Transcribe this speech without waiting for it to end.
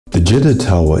Jeddah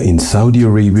Tower in Saudi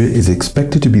Arabia is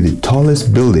expected to be the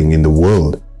tallest building in the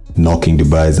world, knocking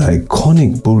Dubai's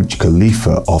iconic Burj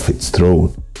Khalifa off its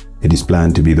throne. It is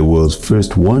planned to be the world's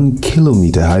first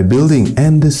 1-kilometer high building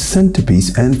and the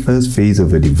centerpiece and first phase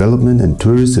of a development and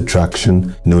tourist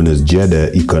attraction known as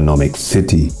Jeddah Economic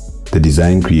City. The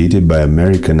design, created by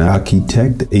American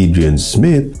architect Adrian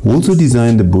Smith, who also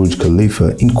designed the Burj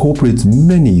Khalifa, incorporates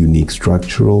many unique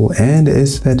structural and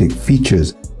aesthetic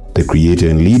features. The creator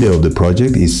and leader of the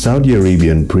project is Saudi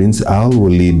Arabian Prince Al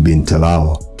Walid bin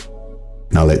Talal.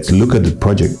 Now let's look at the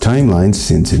project timeline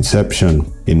since inception.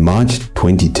 In March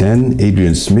 2010,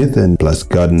 Adrian Smith and Plus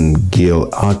Garden Gale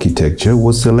Architecture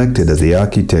was selected as the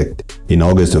architect. In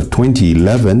August of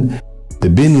 2011, the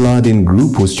Bin Laden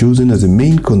Group was chosen as the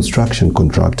main construction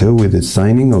contractor with the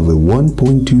signing of a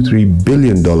 $1.23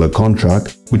 billion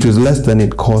contract, which was less than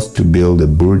it cost to build the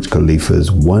Burj Khalifa's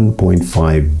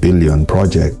 $1.5 billion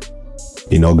project.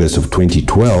 In August of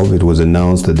 2012, it was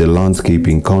announced that the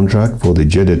landscaping contract for the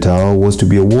Jeddah Tower was to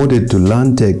be awarded to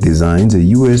Landtech Designs, a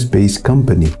US-based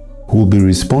company, who will be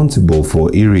responsible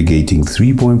for irrigating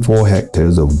 3.4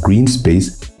 hectares of green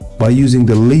space by using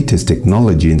the latest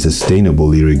technology in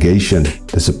sustainable irrigation.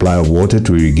 The supply of water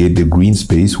to irrigate the green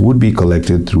space would be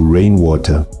collected through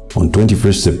rainwater. On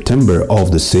 21st September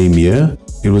of the same year,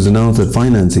 it was announced that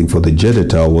financing for the Jeddah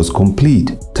Tower was complete.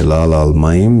 Talal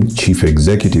Al-Maim, Chief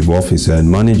Executive Officer and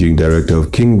Managing Director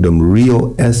of Kingdom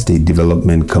Real Estate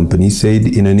Development Company, said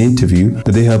in an interview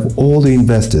that they have all the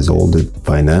investors, all the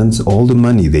finance, all the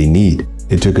money they need.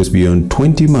 It took us beyond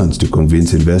 20 months to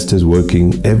convince investors,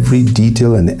 working every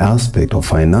detail and aspect of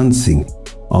financing,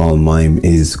 Al-Maim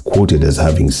is quoted as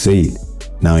having said.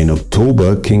 Now in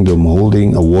October, Kingdom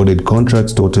Holding awarded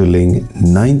contracts totaling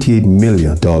 $98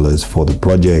 million for the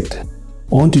project.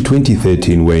 On to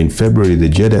 2013, where in February the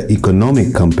Jeddah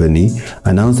Economic Company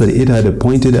announced that it had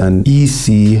appointed an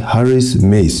EC Harris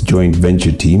Mace joint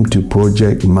venture team to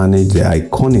project manage the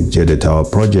iconic Jeddah Tower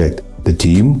project. The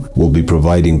team will be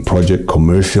providing project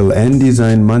commercial and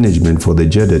design management for the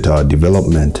Jeddah Tower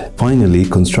development. Finally,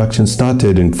 construction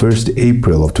started in 1st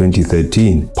April of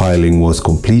 2013. Piling was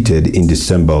completed in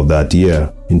December of that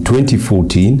year. In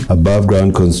 2014,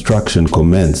 above-ground construction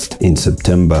commenced in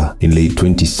September. In late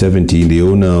 2017, the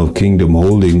owner of Kingdom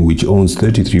Holding, which owns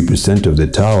 33% of the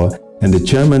tower, and the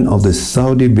chairman of the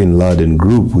Saudi Bin Laden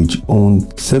Group, which owned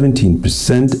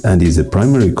 17% and is the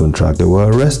primary contractor,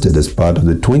 were arrested as part of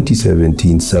the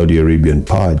 2017 Saudi Arabian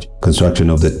purge.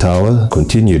 Construction of the tower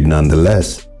continued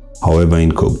nonetheless. However,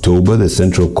 in October, the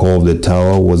central core of the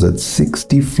tower was at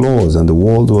 60 floors and the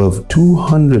walls were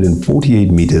 248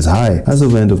 meters high. As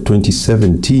of end of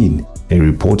 2017, a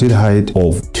reported height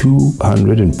of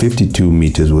 252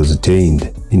 meters was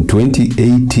attained. In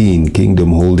 2018,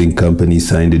 Kingdom Holding Company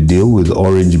signed a deal with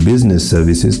Orange Business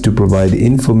Services to provide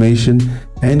information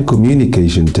and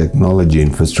communication technology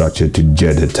infrastructure to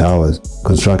Jeddah Towers.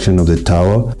 Construction of the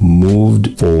tower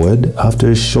moved forward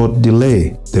after a short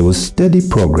delay. There was steady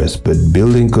progress, but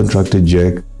building contractor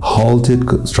Jack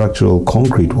halted structural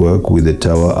concrete work with the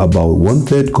tower about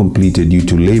 1/3 completed due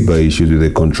to labor issues with the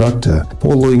contractor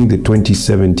following the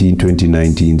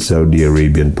 2017-2019 Saudi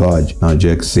Arabian purge. Now,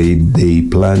 Jack said they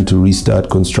plan to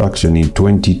restart construction in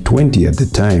 2020 at the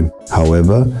time.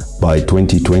 However, by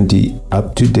 2020,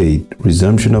 up to date,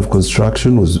 resumption of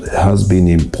construction has been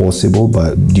impossible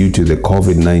due to the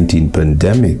COVID-19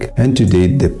 pandemic, and to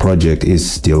date the project is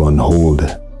still on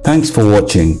hold. Thanks for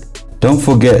watching. Don't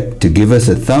forget to give us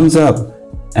a thumbs up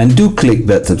and do click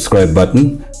that subscribe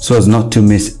button so as not to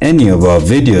miss any of our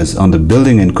videos on the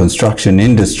building and construction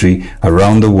industry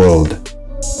around the world.